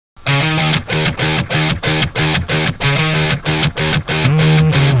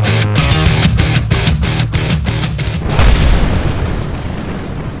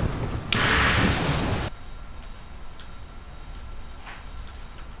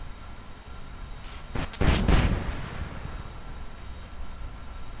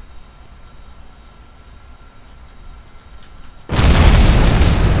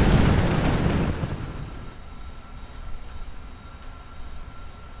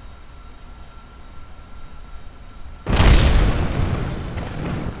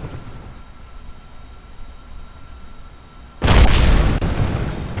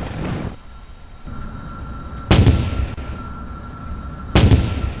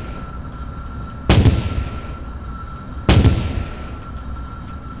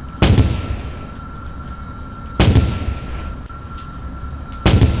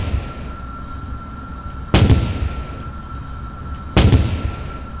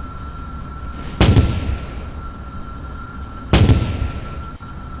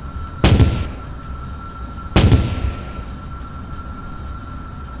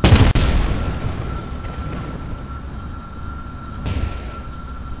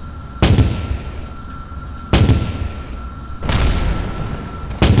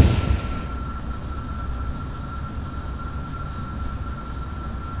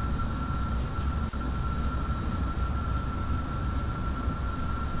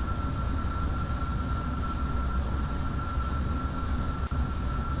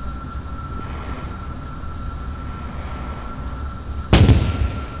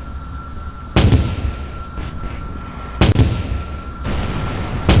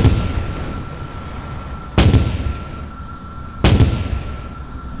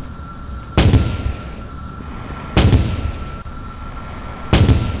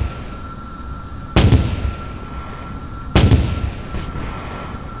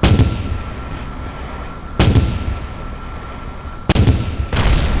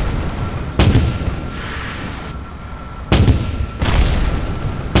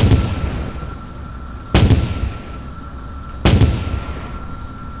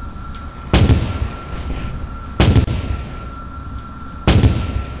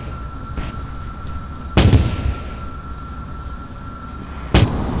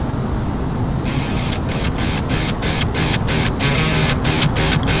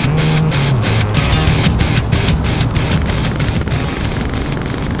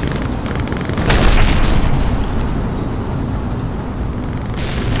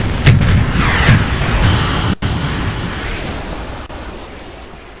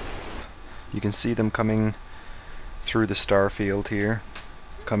You can see them coming through the star field here.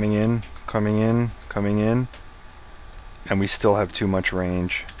 Coming in, coming in, coming in. And we still have too much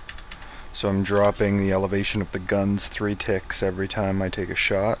range. So I'm dropping the elevation of the guns 3 ticks every time I take a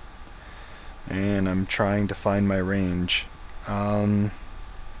shot. And I'm trying to find my range.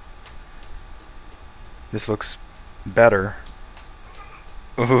 This looks better.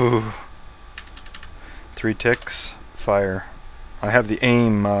 Ooh. 3 ticks, fire. I have the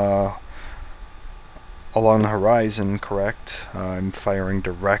aim along the horizon correct. I'm firing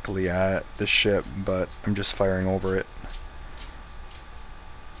directly at the ship, but I'm just firing over it.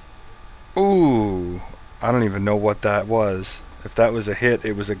 Ooh, I don't even know what that was. If that was a hit,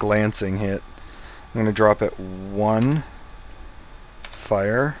 it was a glancing hit. I'm gonna drop it 1,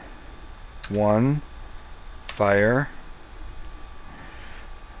 fire, 1, fire.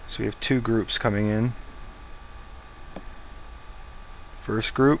 So we have 2 groups coming in.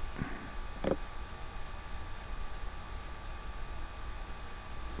 First group.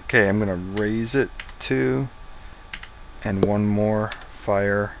 Okay, I'm gonna raise it 2, and 1 more,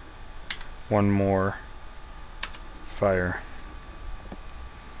 fire, 1 more, fire.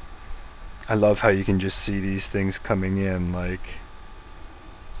 I love how you can just see these things coming in, like...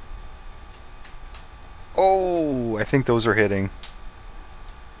 Oh, I think those are hitting.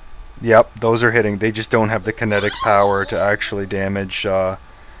 Yep, those are hitting. They just don't have the kinetic power to actually damage the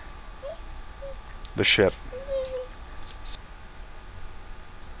ship.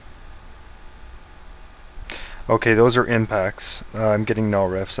 Okay, those are impacts. I'm getting null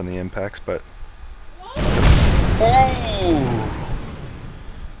refs on the impacts, but... Oh!